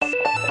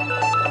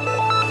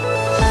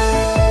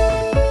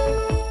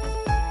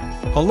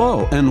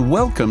Hello and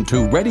welcome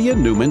to Reddy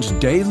and Newman's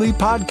Daily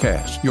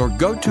Podcast, your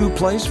go-to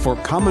place for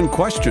common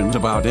questions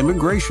about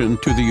immigration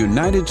to the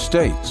United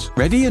States.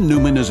 Reddy and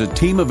Newman is a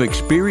team of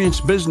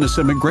experienced business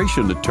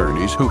immigration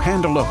attorneys who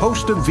handle a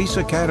host of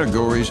visa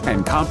categories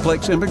and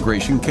complex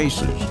immigration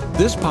cases.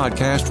 This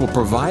podcast will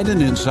provide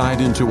an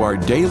insight into our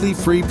daily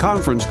free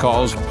conference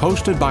calls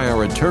hosted by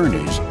our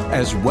attorneys,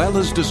 as well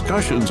as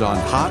discussions on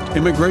hot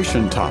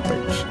immigration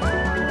topics.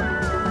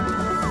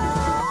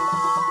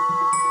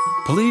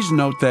 Please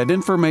note that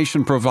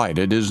information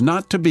provided is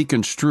not to be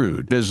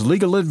construed as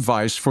legal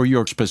advice for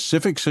your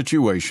specific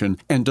situation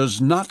and does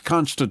not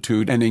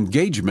constitute an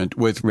engagement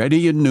with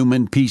Reddy and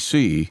Newman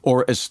PC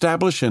or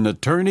establish an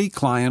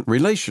attorney-client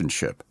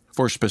relationship.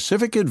 For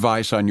specific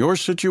advice on your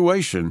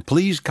situation,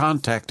 please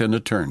contact an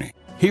attorney.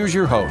 Here's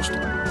your host.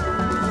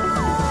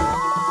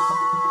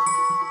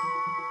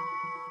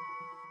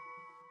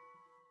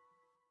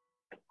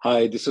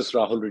 Hi, this is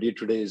Rahul Reddy.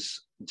 Today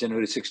is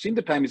January 16.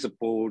 The time is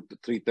about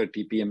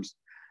 3:30 p.m.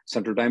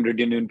 Central Time.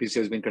 Reddy and Newman PC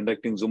has been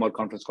conducting Zoom or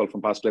conference call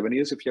from past 11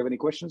 years. If you have any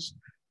questions,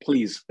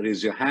 please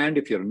raise your hand.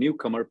 If you're a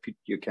newcomer, put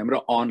your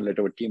camera on. Let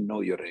our team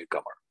know you're a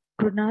newcomer.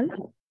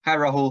 Kunal? Hi,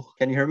 Rahul.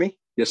 Can you hear me?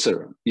 Yes,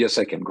 sir. Yes,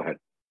 I can. Go ahead.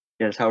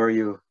 Yes. How are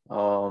you?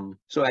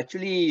 So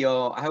actually,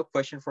 I have a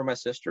question for my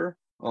sister.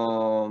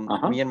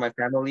 Me and my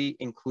family,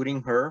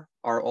 including her,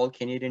 are all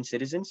Canadian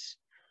citizens.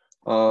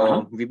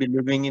 We've been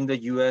living in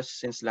the US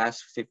since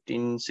last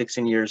 16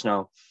 years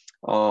now.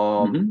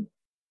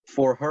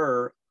 For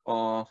her,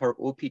 her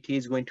OPT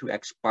is going to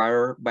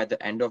expire by the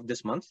end of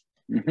this month.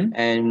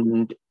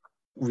 And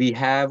we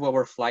have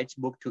our flights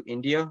booked to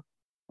India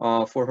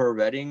for her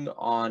wedding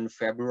on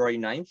February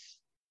 9th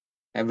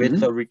and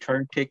with a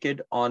return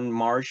ticket on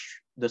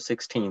March the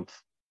 16th.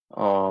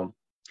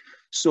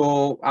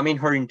 So, I mean,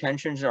 her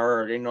intentions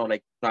are,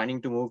 like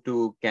planning to move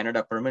to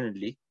Canada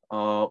permanently.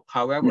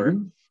 However,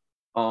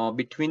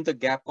 between the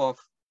gap of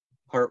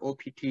her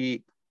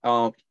OPT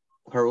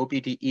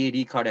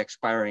EAD card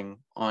expiring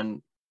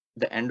on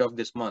the end of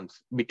this month,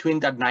 between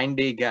that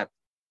 9-day gap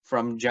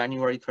from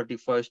January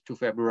 31st to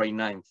February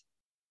 9th,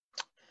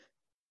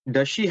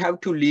 does she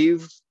have to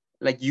leave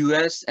like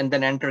US and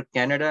then enter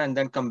Canada and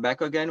then come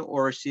back again,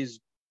 or she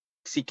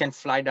can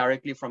fly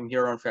directly from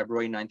here on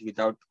February 9th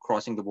without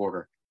crossing the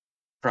border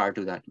prior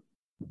to that?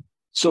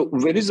 So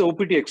when is the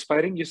OPT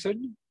expiring, you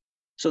said?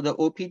 So the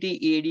OPT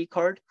EAD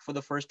card for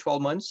the first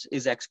 12 months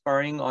is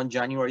expiring on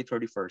January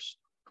 31st.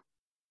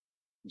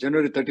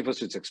 January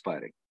 31st, it's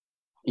expiring.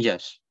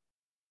 Yes.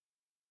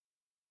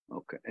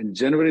 Okay. And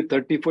January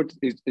 31st,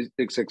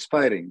 it's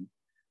expiring.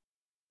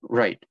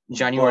 Right.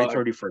 January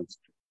 31st.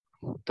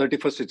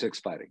 31st, it's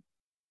expiring.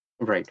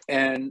 Right.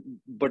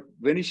 But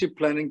when is she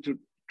planning to,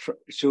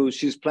 so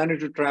she's planning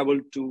to travel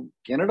to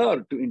Canada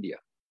or to India?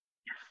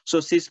 So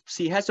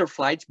she has her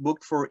flights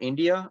booked for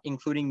India,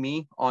 including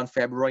me, on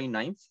February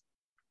 9th.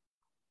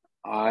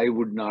 I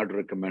would not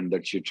recommend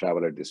that she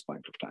travel at this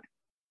point of time.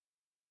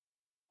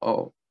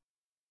 Oh.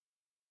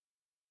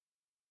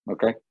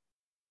 Okay.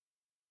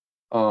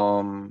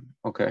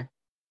 Okay.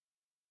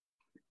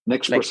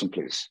 Next person,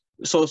 please.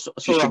 So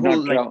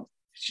Rahul,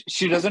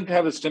 she doesn't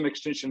have a stem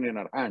extension in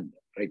her hand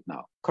right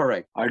now.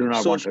 Correct. I do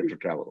not want her to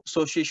travel.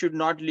 So she should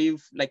not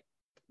leave,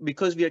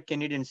 because we are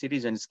Canadian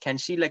citizens. Can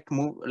she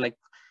move,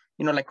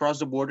 cross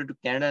the border to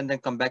Canada and then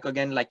come back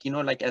again,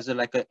 as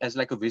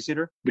a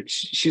visitor? But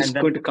she's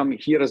going to come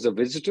here as a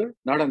visitor,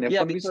 not an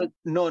F1 visa?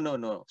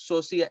 No.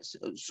 So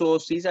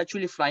she's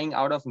actually flying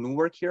out of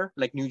Newark here,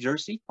 like New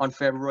Jersey, on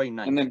February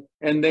 9th.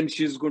 And then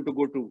she's going to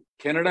go to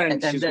Canada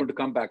and she's going to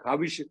come back.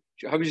 How is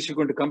she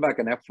going to come back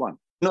on F1?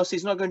 No,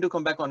 she's not going to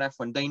come back on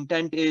F1. The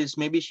intent is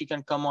maybe she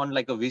can come on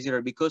like a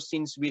visitor, because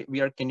since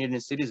we are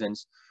Canadian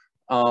citizens,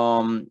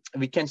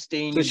 we can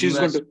stay in the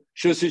US.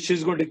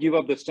 She's going to give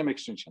up the stem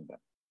extension then.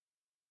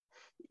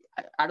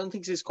 I don't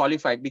think she's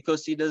qualified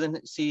because she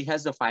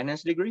has the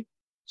finance degree.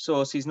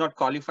 So she's not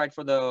qualified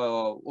for the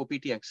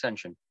OPT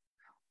extension.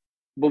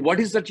 But what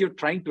is that you're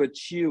trying to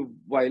achieve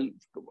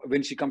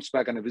when she comes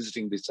back on a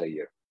visiting visa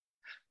here?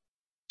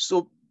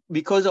 So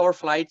because our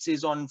flights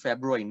is on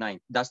February 9th,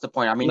 that's the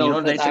point. I mean,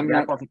 there's a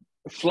gap of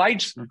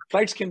flights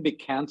can be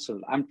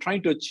canceled. I'm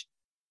trying to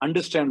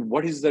understand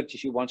what is that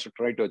she wants to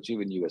try to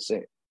achieve in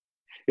USA.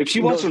 If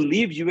she wants to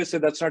leave USA,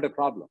 that's not a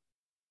problem.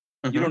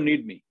 You don't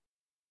need me.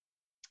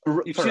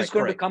 If she's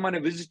going to come on a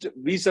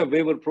visa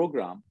waiver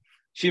program,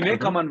 she may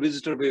come on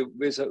visitor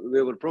visa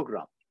waiver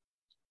program.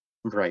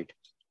 Right.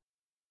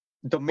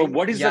 But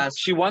what is that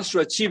she wants to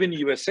achieve in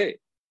USA?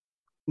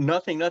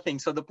 Nothing.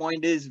 So the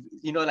point is,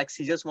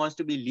 she just wants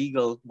to be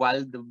legal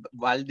while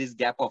this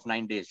gap of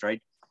 9 days,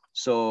 right?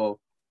 So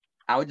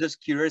I was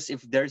just curious if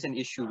there's an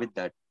issue with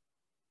that.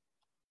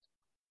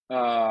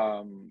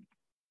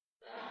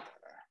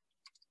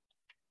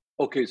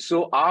 Okay,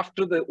 so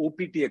after the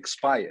OPT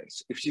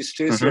expires, if she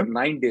stays here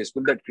 9 days,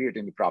 will that create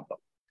any problem?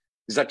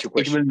 Is that your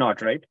question? It will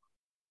not, right?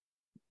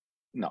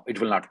 No, it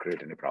will not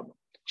create any problem.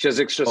 She has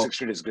extra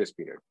 60 days grace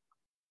period.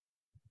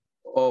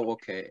 Oh,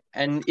 okay.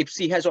 And if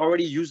she has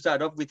already used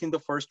that up within the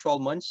first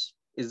 12 months,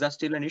 is that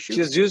still an issue? She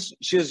has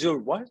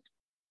used what?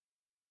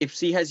 if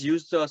she has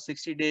used the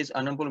 60 days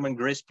unemployment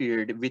grace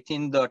period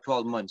within the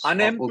 12 months of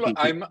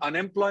OPT.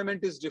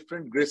 Unemployment is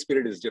different. Grace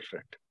period is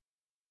different.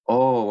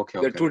 Oh,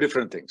 okay. They're two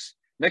different things.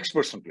 Next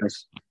person,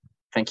 please.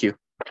 Thank you.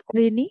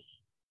 Rini?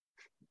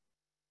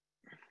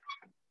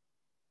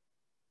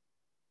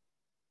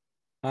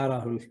 Hi,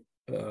 Rahul.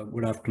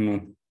 Good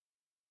afternoon.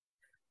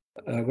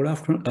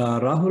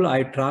 Rahul,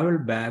 I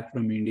traveled back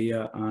from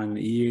India on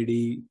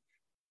EAD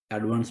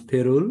advanced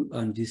payroll,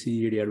 on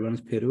GCEAD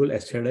advanced payroll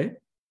yesterday.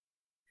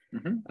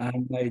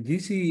 And my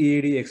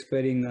GCEAD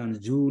expiring on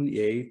June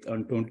 8th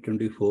on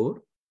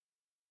 2024.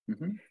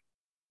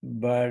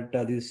 But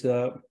this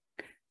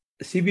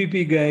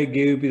CBP guy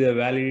gave me the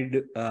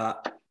valid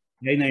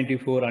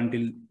I-94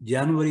 until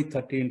January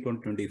 13,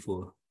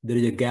 2024. There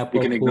is a gap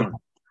of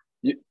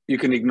you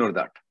can ignore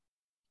that.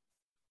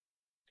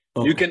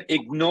 Okay. You can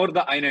ignore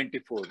the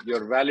I-94.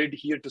 You're valid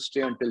here to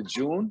stay until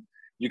June.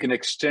 You can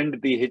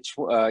extend the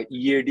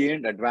EAD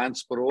and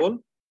advance parole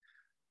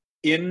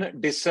in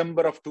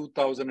December of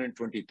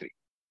 2023.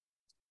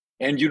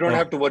 And you don't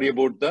have to worry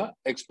about the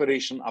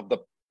expiration of the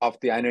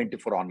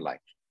I-94 online.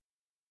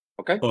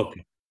 Okay?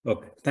 Okay.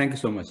 Thank you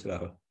so much,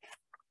 Rahul.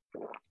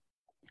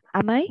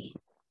 Amay?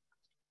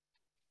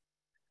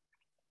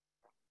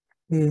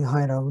 Hey,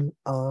 hi, Rahul.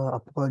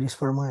 Apologies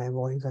for my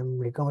voice. I'm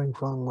recovering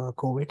from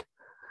COVID.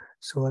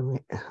 So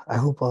I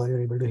hope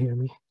you're able to hear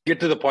me. Get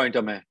to the point,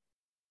 Amay.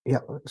 Yeah.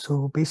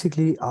 So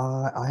basically,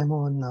 I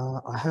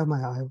have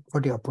my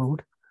I-40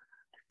 approved,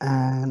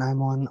 and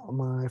I'm on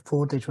my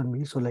 4th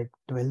H-1B. So like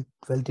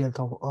 12th year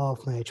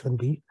of my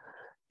H-1B.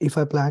 If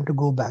I plan to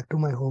go back to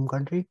my home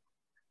country,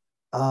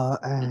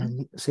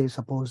 and say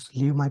suppose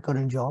leave my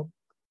current job,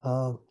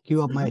 give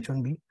up my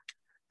H-1B,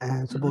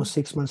 and suppose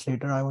 6 months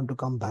later I want to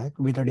come back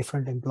with a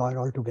different employer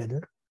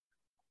altogether,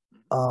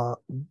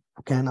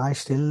 can I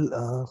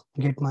still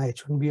get my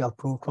H-1B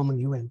approved from a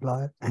new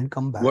employer and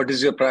come back? What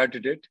is your priority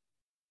date?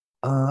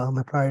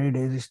 My priority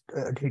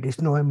date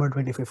is November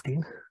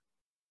 2015.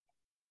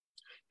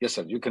 Yes,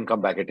 sir. You can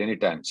come back at any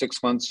time.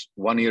 6 months,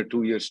 1 year,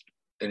 2 years,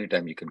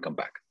 anytime you can come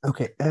back.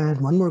 Okay. And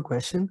one more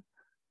question.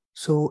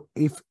 So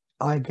if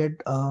I get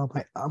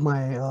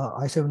my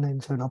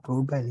I-797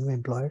 approved by a new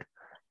employer,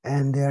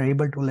 and they are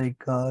able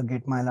to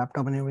get my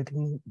laptop and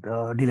everything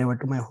delivered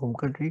to my home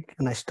country,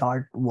 can I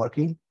start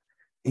working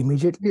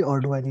immediately, or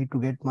do I need to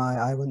get my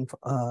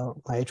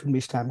my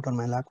H-1B stamped on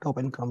my laptop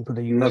and come to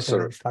the US? No,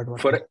 sir. And start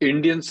working? For an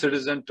Indian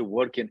citizen to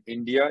work in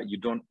India, you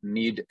don't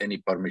need any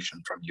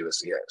permission from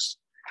USCIS.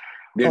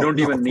 They don't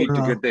even need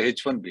to get the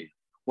H-1B.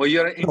 Well,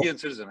 you're an Indian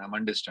citizen, I'm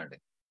understanding.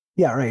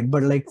 Yeah, right.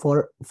 But like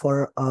for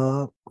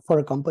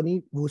a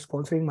company who's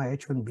sponsoring my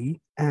H-1B,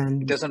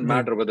 and it doesn't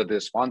matter whether they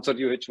sponsor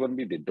you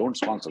H-1B, they don't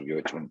sponsor you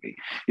H-1B.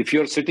 If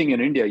you're sitting in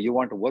India, you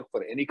want to work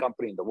for any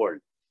company in the world.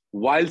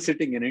 While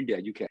sitting in India,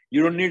 you can.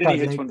 You don't need any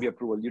H-1B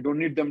approval. You don't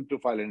need them to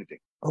file anything.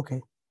 Okay.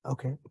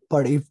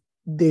 But if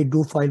they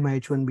do file my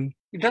H-1B,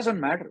 it doesn't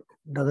matter.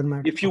 Doesn't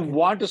matter. If you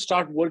want to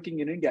start working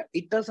in India,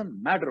 it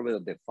doesn't matter whether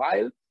they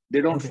file.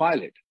 They don't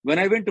file it. When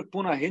I went to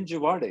Pune,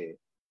 Hinjewadi,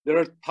 there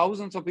are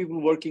thousands of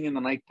people working in the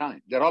night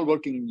time. They're all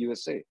working in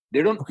USA.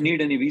 They don't need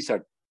any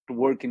visa to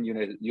work in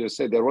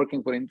USA. They're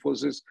working for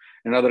Infosys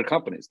and other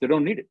companies. They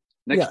don't need it.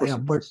 Next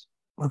person.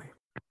 Okay.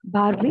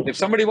 Barbie? If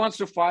somebody wants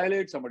to file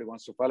it, somebody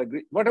wants to file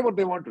whatever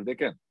they want to, they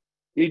can.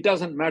 It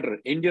doesn't matter.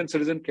 Indian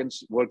citizen can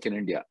work in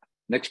India.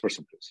 Next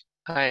person, please.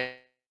 Hi.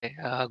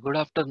 Good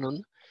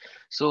afternoon.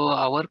 So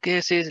our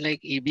case is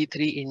like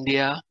EB3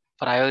 India,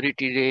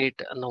 priority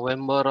date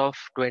November of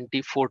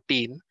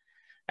 2014.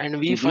 And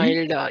we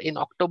filed in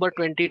October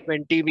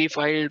 2020, we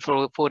filed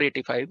for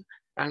 485.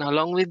 And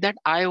along with that,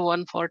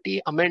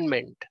 I-140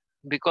 amendment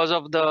because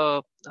of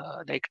the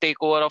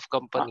takeover of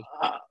company.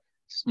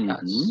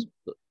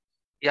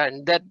 Yeah,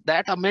 and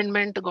that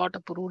amendment got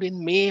approved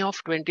in May of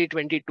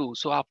 2022.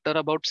 So after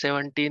about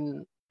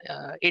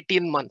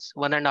 18 months,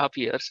 1.5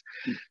 years.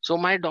 So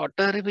my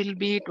daughter will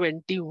be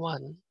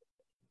 21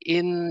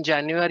 in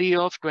January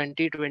of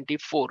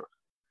 2024.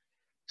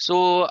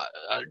 So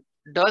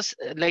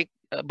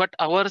but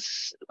our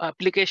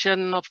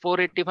application of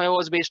 485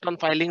 was based on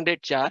filing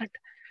date chart.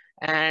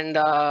 And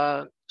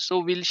so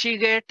will she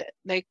get,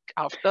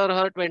 after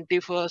her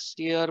 21st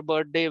year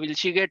birthday, will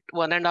she get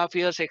 1.5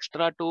 years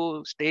extra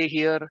to stay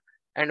here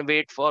and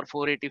wait for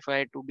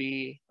 485 to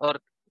be, or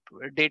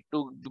date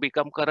to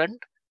become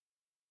current?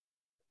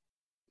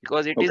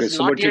 Because it is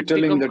not yet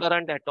become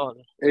current at all.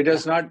 It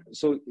has not,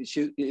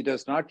 it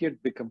has not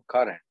yet become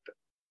current,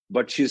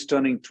 but she's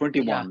turning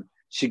 21. Yeah.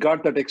 She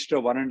got that extra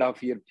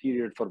 1.5 year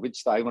period for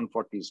which the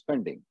I-140 is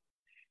pending.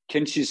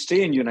 Can she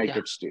stay in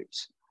United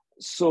States?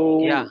 So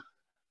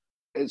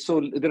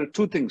there are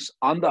two things.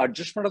 On the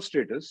adjustment of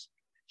status,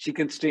 she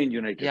can stay in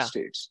United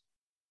States,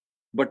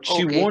 but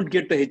she won't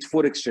get the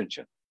H-4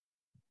 extension.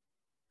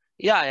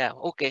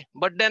 Okay.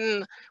 But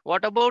then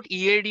what about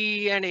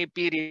EAD and AP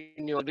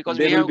renewal? Because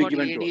we have got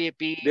EAD,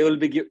 AP. They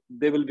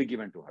will be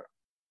given to her.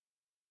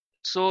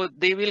 So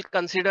they will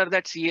consider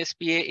that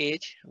CSPA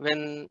age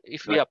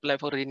if we apply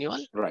for renewal?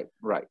 Right.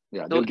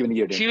 Yeah, so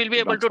she will be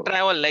able to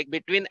travel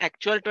between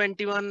actual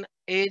 21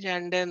 age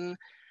and then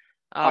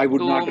I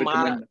would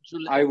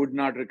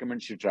not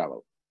recommend she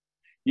travel.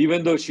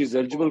 Even though she's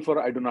eligible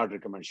for, I do not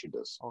recommend she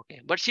does.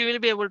 Okay, but she will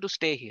be able to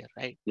stay here,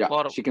 right?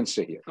 Yeah, she can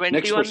stay here.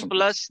 21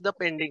 plus the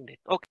pending date.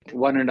 Okay.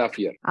 1.5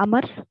 years.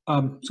 Amar.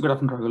 So good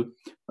afternoon,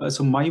 Rahul.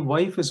 So my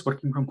wife is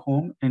working from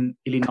home in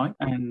Illinois,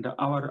 and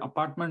our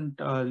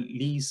apartment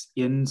lease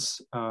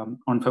ends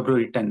on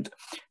February 10th.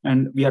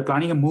 And we are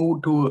planning a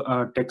move to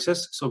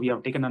Texas. So we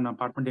have taken an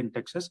apartment in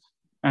Texas.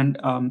 And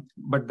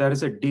but there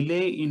is a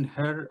delay in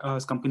her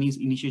company's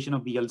initiation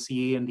of the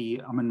LCA and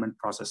the amendment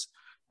process.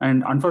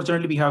 And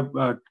unfortunately, we have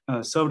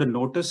served a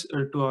notice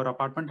to our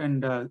apartment,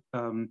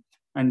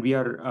 and we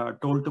are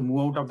told to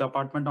move out of the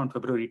apartment on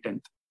February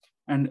 10th.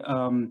 And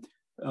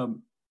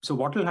so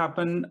what will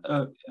happen?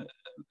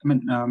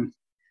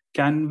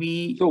 Can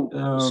we?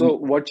 So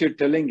what you're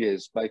telling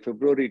is by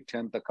February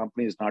 10th, the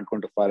company is not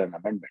going to file an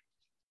amendment.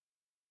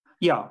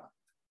 Yeah.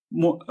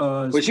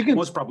 But she can,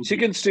 most probably. She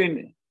can stay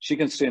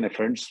in a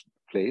friend's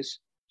place.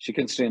 She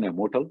can stay in a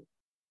motel.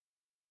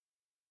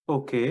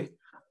 Okay.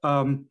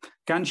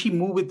 Can she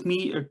move with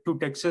me to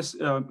Texas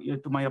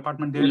to my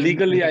apartment there?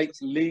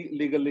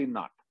 Legally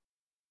not.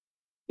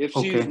 If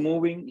she is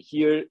moving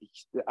here,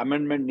 the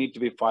amendment needs to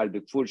be filed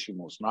before she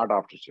moves, not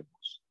after she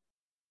moves.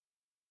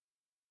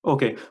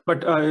 Okay,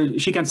 but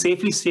she can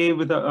safely stay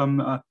with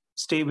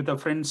a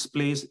friend's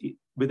place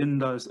within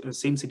the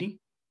same city.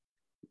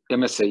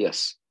 MSA,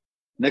 yes.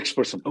 Next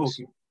person,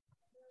 please. Okay.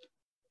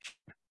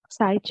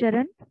 Sai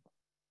Charan.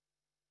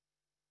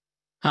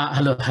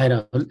 Hello, hi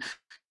Rahul.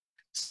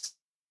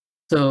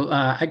 So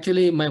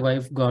actually, my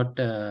wife got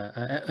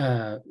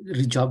a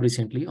job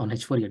recently on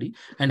H4EAD,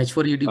 and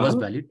H4EAD was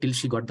valid till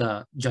she got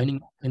the joining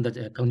in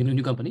the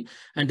new company,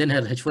 and then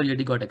her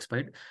H4EAD got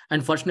expired.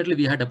 Unfortunately,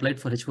 we had applied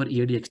for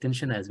H4EAD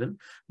extension as well,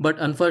 but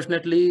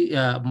unfortunately,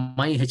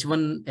 my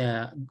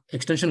H1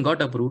 extension got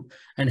approved,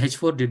 and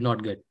H4 did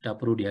not get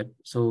approved yet.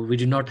 So we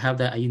did not have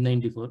the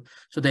I-94.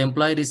 So the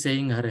employer is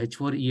saying her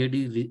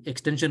H4EAD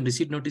extension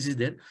receipt notice is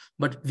there,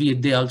 but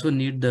they also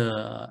need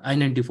the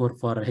I-94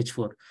 for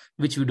H4,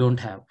 which we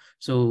don't have.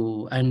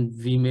 So, and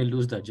we may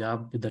lose the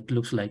job, that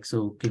looks like.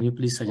 So can you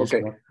please suggest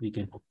what we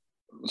can do?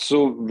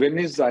 So when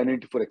is the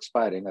I-94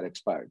 expiring or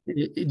expired?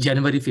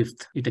 January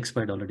 5th. It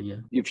expired already, yeah.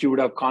 If you would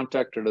have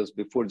contacted us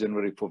before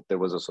January 5th, there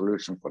was a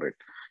solution for it.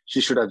 She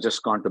should have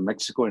just gone to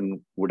Mexico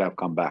and would have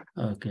come back.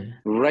 Okay.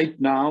 Right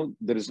now,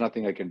 there is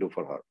nothing I can do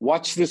for her.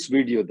 Watch this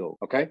video though,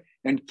 okay?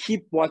 And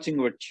keep watching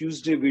our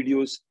Tuesday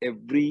videos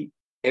every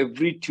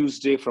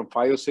Tuesday from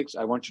 5 or 6.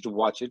 I want you to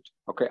watch it,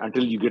 okay,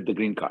 until you get the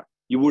green card.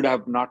 You would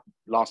have not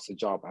lost the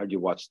job had you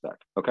watched that,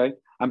 okay?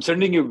 I'm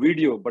sending you a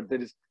video, but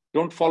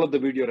don't follow the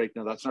video right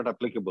now. That's not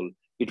applicable.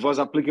 It was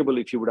applicable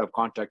if you would have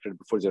contacted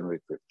before January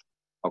 5th,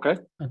 okay?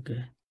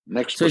 Okay.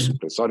 Next person,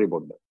 please. Sorry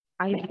about that.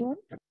 iPhone.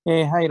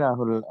 Hey, hi,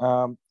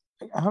 Rahul.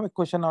 I have a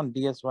question on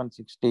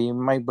DS-160.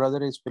 My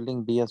brother is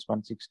filling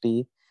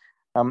DS-160.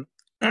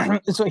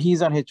 So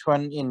he's on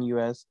H1 in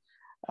US.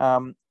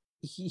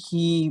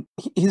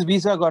 His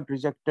visa got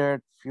rejected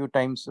a few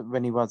times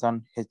when he was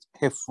on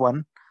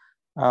F1.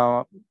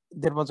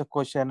 There was a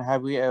question,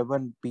 have we ever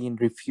been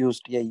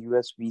refused a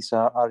US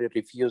visa or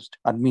refused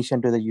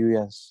admission to the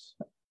US?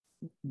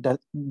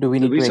 Do we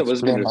need to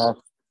explain that?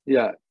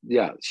 Yeah.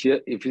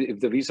 If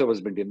the visa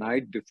was been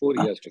denied before,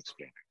 he has to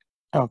explain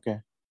it. Okay.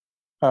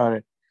 All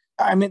right.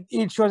 I mean,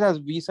 it shows as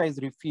visa is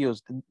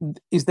refused.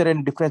 Is there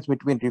any difference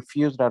between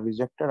refused or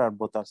rejected, or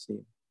both are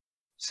same?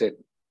 Same.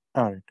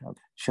 All right.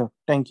 Okay. Sure.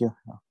 Thank you.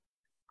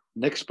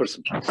 Next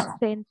person, please.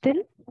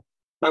 Senthil.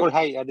 Rahul,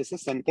 hi, this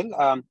is Senthil.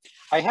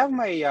 I have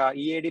my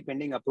EAD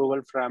pending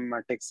approval from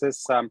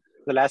Texas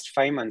the last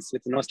 5 months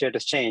with no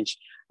status change.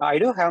 I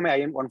do have my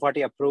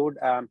I-140 approved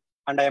and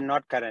I am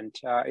not current.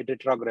 It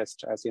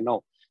retrogressed, as you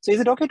know. So is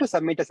it okay to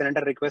submit a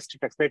senator request to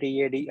expedite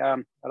EAD?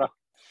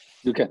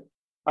 You can.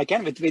 I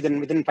can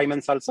within 5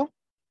 months also?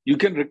 You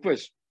can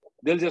request.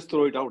 They'll just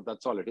throw it out.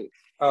 That's all it is.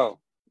 Oh,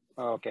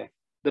 okay.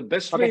 The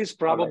best way is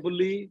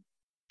probably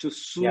to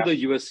sue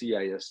the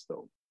USCIS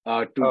though.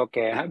 To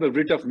have a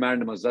writ of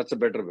mandamus, that's a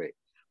better way.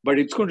 But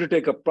it's going to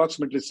take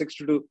approximately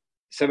 60 to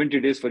 70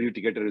 days for you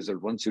to get a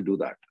result once you do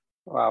that.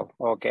 Wow,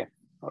 okay.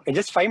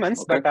 Just 5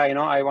 months, but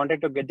I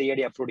wanted to get the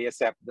EAD approved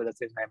ASAP. That's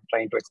the reason I'm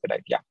trying to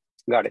expedite. Yeah,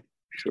 got it.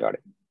 Got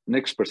it.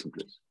 Next person,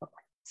 please.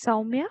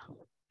 Soumya,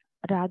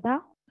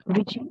 Radha,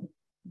 Vijay,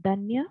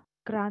 Danya,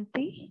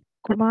 Kranti,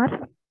 Kumar,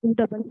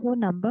 244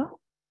 number.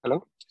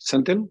 Hello?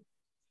 Senthil?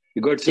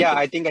 You got yeah,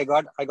 I think I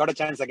got a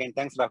chance again.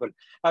 Thanks, Rahul.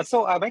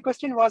 So my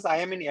question was, I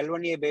am in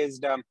L1A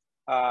based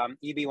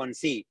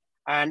EB1C,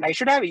 and I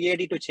should have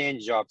EAD to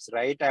change jobs,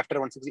 right? After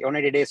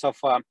 180 days of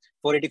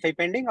 485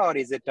 pending, or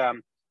is it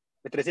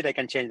with receipt I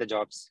can change the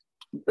jobs?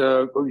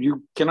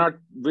 You cannot.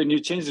 When you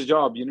change the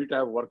job, you need to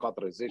have work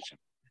authorization.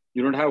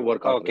 You don't have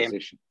work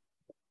authorization.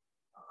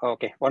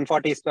 Okay,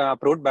 140 is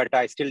approved, but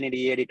I still need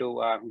EAD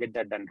to get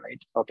that done,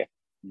 right? Okay,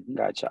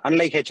 gotcha.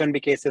 Unlike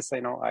H1B cases,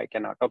 I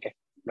cannot. Okay,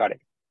 got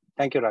it.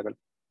 Thank you, Rahul.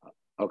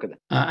 Okay then.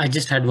 I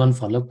just had one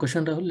follow-up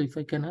question, Rahul, if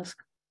I can ask.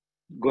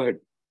 Go ahead.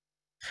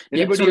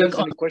 Anybody else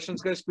any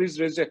questions, guys? Please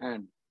raise your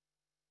hand.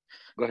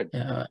 Go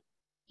ahead.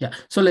 Yeah.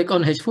 So like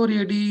on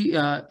H4EAD,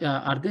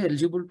 are they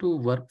eligible to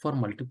work for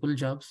multiple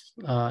jobs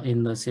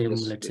in the same,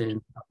 Yes, let's say?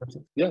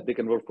 Yeah, they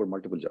can work for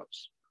multiple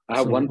jobs. I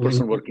have one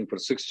person working for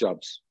 6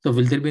 jobs. So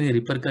will there be any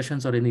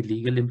repercussions or any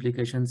legal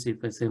implications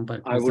if a same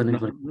person is working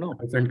for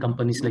different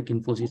companies like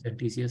Infosys and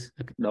TCS?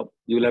 Okay. No,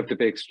 you'll have to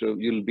pay extra.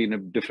 You'll be in a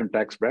different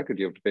tax bracket.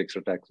 You have to pay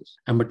extra taxes.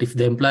 But if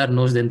the employer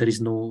knows, then there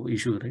is no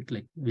issue, right?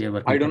 Like we are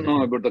working. I don't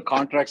know about the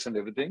contracts and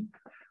everything.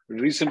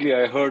 Recently,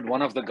 I heard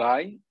one of the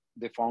guy,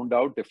 they found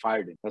out, they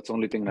fired him. That's the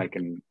only thing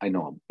I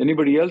know.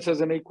 Anybody else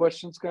has any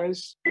questions,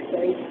 guys?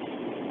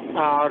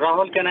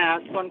 Rahul, can I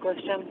ask one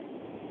question?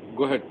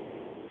 Go ahead.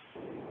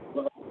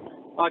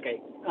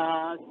 Okay.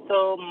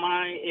 So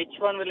my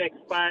H1 will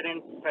expire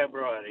in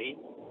February.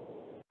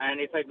 And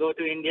if I go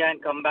to India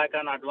and come back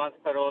on advance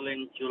parole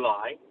in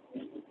July,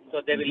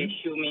 so they will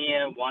issue me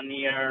a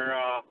 1-year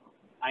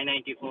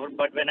I-94.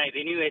 But when I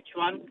renew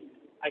H1,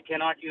 I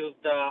cannot use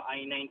the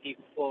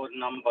I-94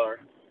 number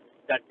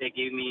that they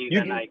give me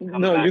when I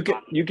come back.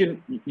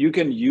 You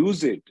can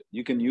use it.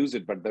 You can use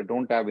it, but they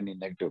don't have any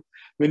negative.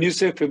 When you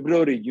say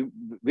February,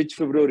 which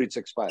February it's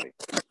expiring?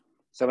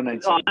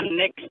 797.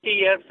 Next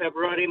year,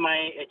 February,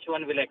 my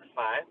H1 will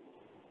expire.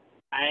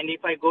 And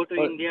if I go to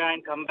India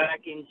and come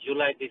back in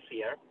July this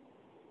year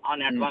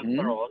on advance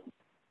parole,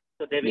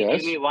 so they will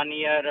give me 1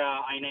 year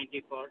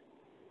I-94.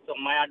 So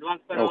my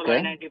advance parole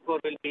I-94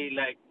 will be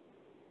like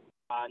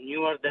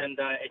newer than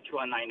the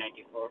H1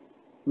 I-94.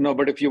 No,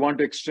 but if you want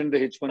to extend the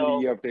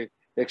H1B, you have to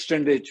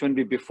extend the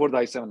H1B before the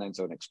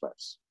I-797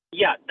 expires.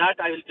 Yeah, that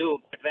I will do.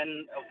 But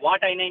when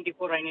what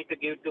I-94 I need to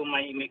give to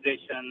my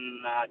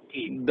immigration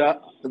team?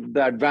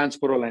 The advance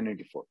parole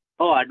I-94.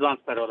 Oh, advance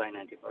parole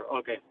I-94.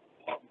 Okay.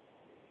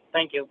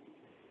 Thank you.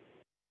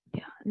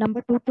 Yeah,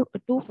 number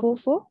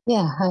 244.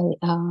 Yeah, hi.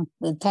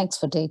 Thanks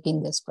for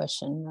taking this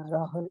question,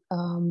 Rahul.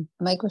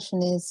 My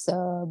question is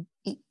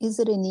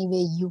there any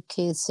way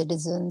UK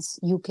citizens,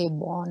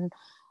 UK-born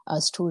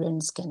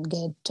students can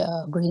get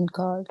a green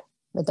card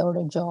without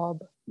a job?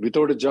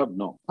 Without a job,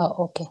 no.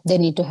 Oh, okay. They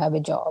need to have a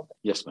job.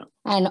 Yes, ma'am.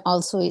 And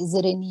also, is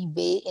there any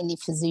way any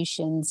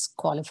physicians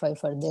qualify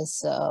for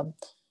this,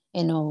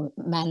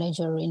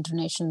 manager,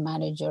 international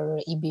manager,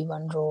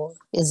 EB1 role?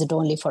 Is it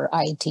only for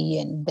IT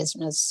and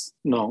business?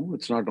 No,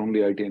 it's not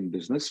only IT and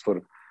business.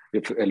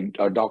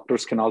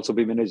 Doctors can also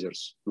be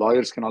managers.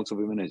 Lawyers can also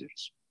be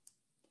managers.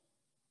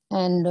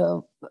 And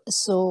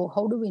so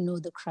how do we know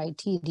the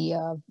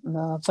criteria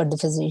for the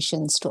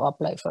physicians to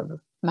apply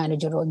for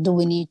manager role? Do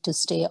we need to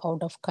stay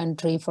out of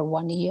country for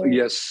 1 year?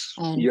 Yes,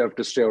 you have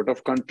to stay out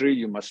of country.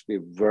 You must be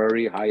a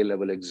very high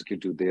level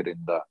executive there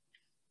in the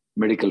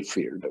medical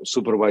field,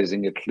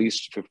 supervising at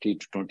least 50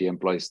 to 20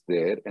 employees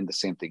there, and the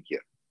same thing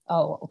here.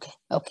 Oh, okay.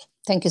 Okay.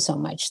 Thank you so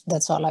much.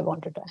 That's all I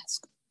wanted to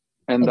ask.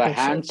 And the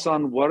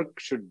hands-on work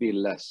should be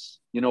less.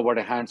 You know what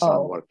a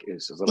hands-on work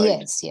is,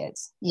 right?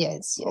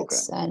 Yes. Okay.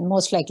 And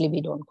most likely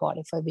we don't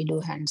qualify. We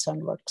do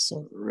hands-on work.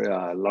 So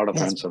yeah, a lot of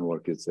hands-on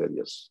work is there,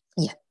 yes.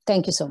 Yeah.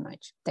 Thank you so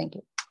much. Thank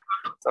you.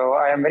 So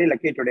I am very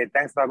lucky today.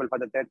 Thanks, Rahul, for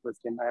the third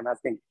question I am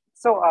asking.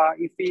 So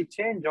if we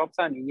change jobs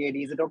on EAD,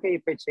 is it okay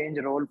if I change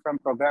role from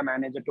program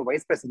manager to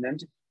vice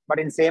president, but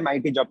in same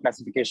IT job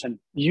classification?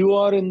 You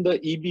are in the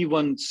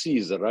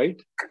EB1Cs, right?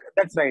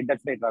 That's right,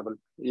 Rahul.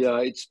 Yeah,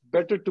 it's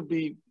better to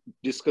be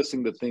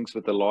discussing the things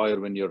with a lawyer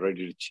when you're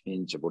ready to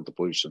change about the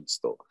positions,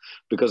 though,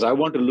 because I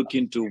want to look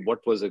into what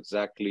was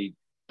exactly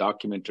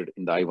documented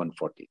in the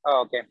I-140.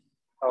 Oh, okay.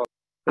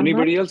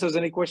 Anybody else has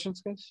any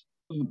questions, guys?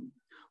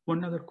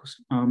 One other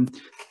question.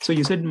 So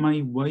you said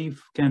my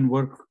wife can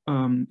work,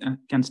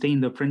 can stay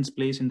in the friend's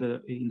place in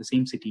the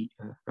same city,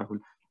 Rahul.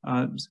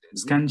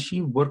 Can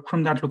she work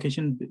from that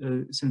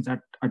location since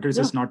that address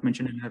is not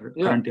mentioned in her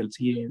current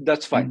LCA?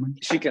 That's fine.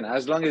 She can,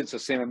 as long as it's the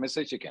same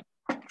MSI, she can.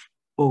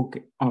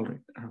 Okay, all right.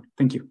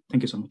 Thank you.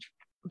 Thank you so much.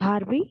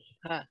 Bharvi?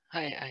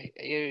 Hi.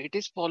 It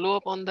is follow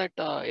up on that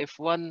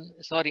F1,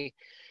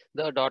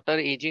 the daughter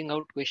aging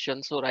out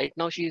question. So right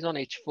now she is on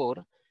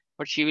H4,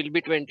 but she will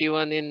be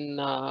 21 in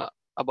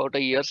about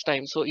a year's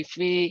time. So if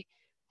we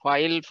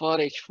file for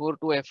H4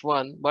 to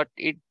F1, but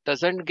it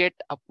doesn't get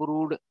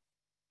approved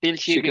till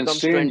she becomes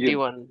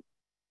 21.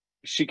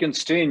 She can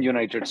stay in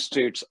United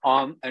States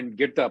and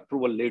get the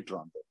approval later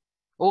on.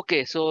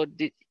 Okay, so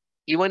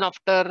even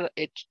after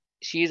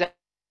she is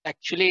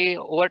actually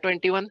over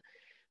 21,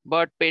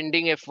 but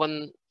pending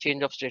F1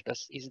 change of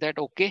status. Is that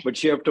okay?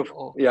 But you have to,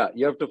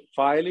 you have to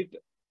file it.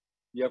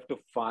 You have to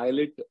file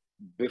it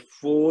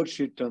before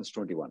she turns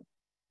 21,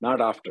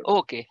 not after.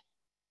 Okay.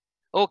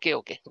 Got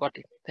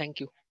it.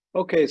 Thank you.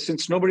 Okay,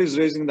 since nobody is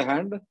raising the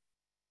hand,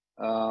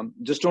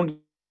 just don't give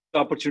the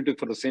opportunity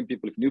for the same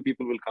people. If new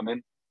people will come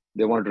in,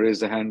 they want to raise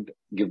the hand,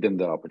 give them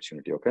the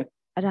opportunity, okay?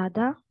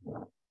 Radha?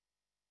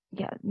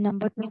 Yeah,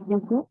 number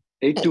 244.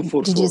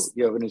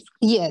 8244.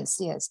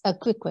 Yes. A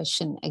quick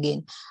question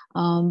again.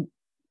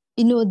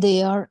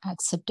 They are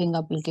accepting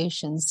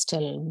applications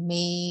till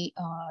May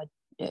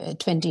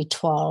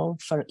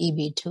 2012 for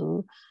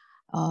EB2.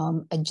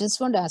 I just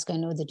want to ask, I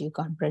know that you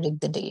can't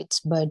predict the dates,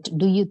 but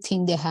do you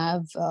think they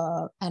have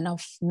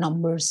enough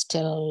numbers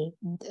till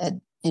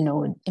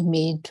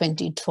May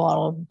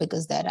 2012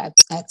 because they're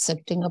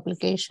accepting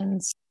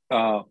applications.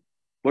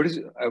 What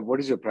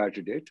is your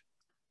priority date?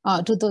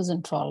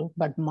 2012,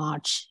 but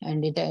March,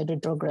 and it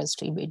retrogressed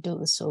to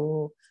EB2.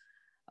 So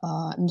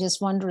I'm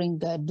just wondering,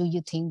 do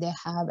you think they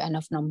have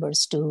enough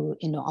numbers to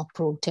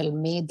approve till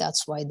May?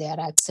 That's why they are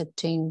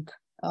accepting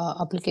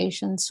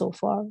applications so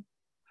far.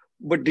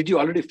 But did you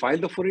already file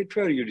the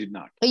 483 or you did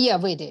not? Yeah,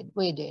 we did.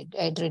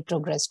 It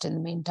retrogressed in the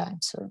meantime.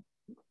 So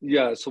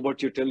yeah. So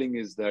what you're telling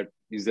is that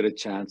is there a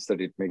chance that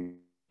it may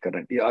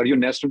current? Are you a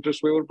national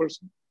interest waiver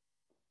person?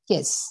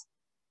 Yes.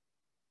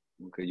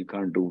 Okay, you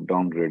can't do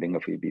downgrading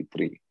of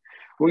EB3.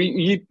 Well,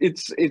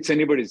 it's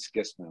anybody's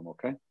guess, ma'am.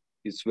 Okay,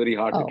 it's very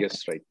hard to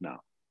guess right now.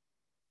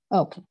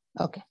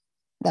 Okay,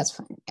 that's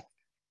fine.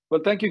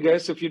 Well, thank you,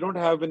 guys. If you don't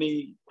have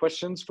any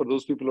questions, for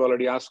those people who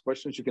already asked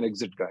questions, you can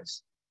exit,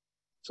 guys.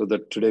 So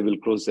that today we'll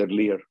close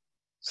earlier.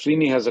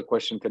 Srini has a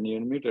question. Can you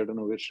unmute? I don't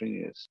know where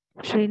Srini is.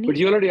 Srini? But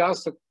you already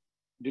asked the.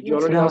 Did you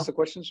already ask the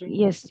question, Srini?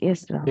 Yes,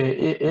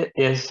 Rahul.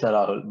 Yes,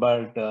 Rahul.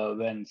 But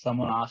when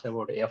someone asked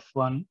about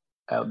F1,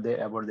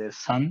 about their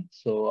son,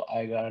 so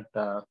I got.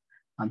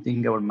 I'm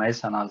thinking about my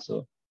son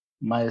also.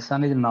 My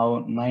son is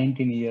now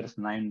 19 years,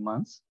 9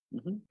 months.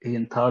 Mm-hmm. He's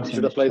in third semester. You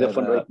should apply the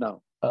fund right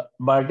now.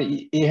 But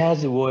he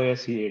has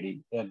OS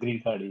EAD, green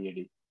card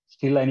EAD.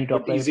 Still, I need to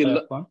apply for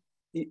F1.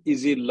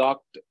 Is he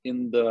locked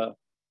in the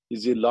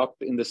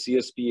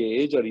CSPA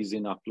age, or is he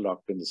not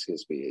locked in the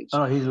CSPA age?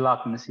 No, he's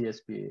locked in the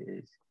CSPA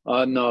age.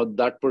 No,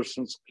 that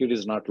person's kid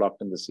is not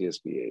locked in the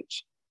CSPA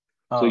age.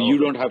 So you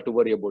don't have to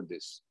worry about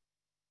this.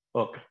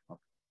 Okay.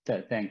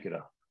 Thank you,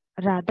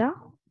 Radha,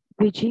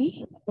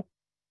 Vijay,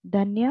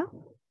 Danya,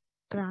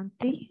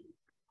 Kranti,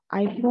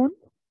 iPhone,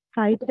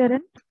 Sai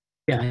Charan.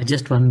 Yeah,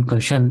 just one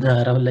question,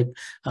 Rahul,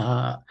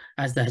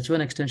 as the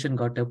H1 extension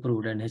got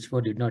approved and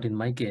H4 did not in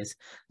my case.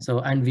 So,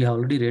 and we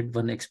already read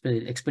one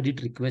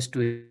expedite request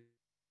to it.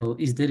 So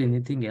is there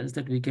anything else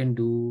that we can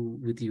do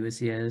with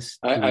USCIS?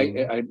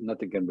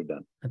 Nothing can be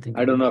done. Nothing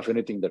I don't know of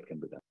anything that can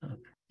be done.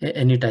 Okay.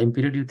 Any time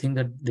period you think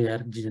that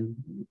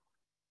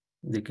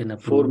they can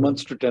approve? 4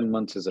 months to 10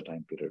 months is a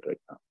time period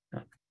right now.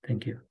 Okay.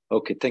 Thank you.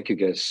 Okay, thank you,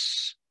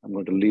 guys. I'm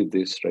going to leave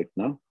this right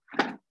now.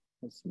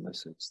 That's the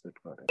message that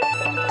got it.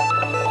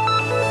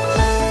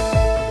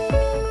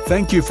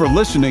 Thank you for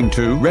listening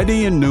to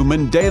Reddy and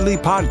Newman Daily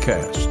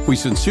Podcast. We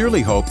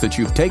sincerely hope that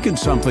you've taken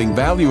something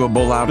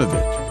valuable out of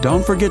it.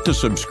 Don't forget to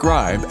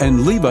subscribe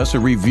and leave us a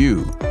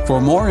review. For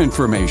more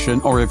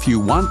information, or if you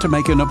want to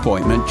make an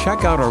appointment,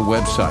 check out our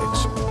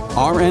websites,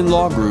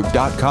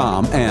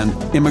 rnlawgroup.com and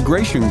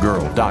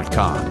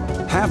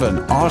immigrationgirl.com. Have an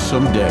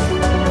awesome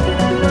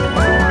day.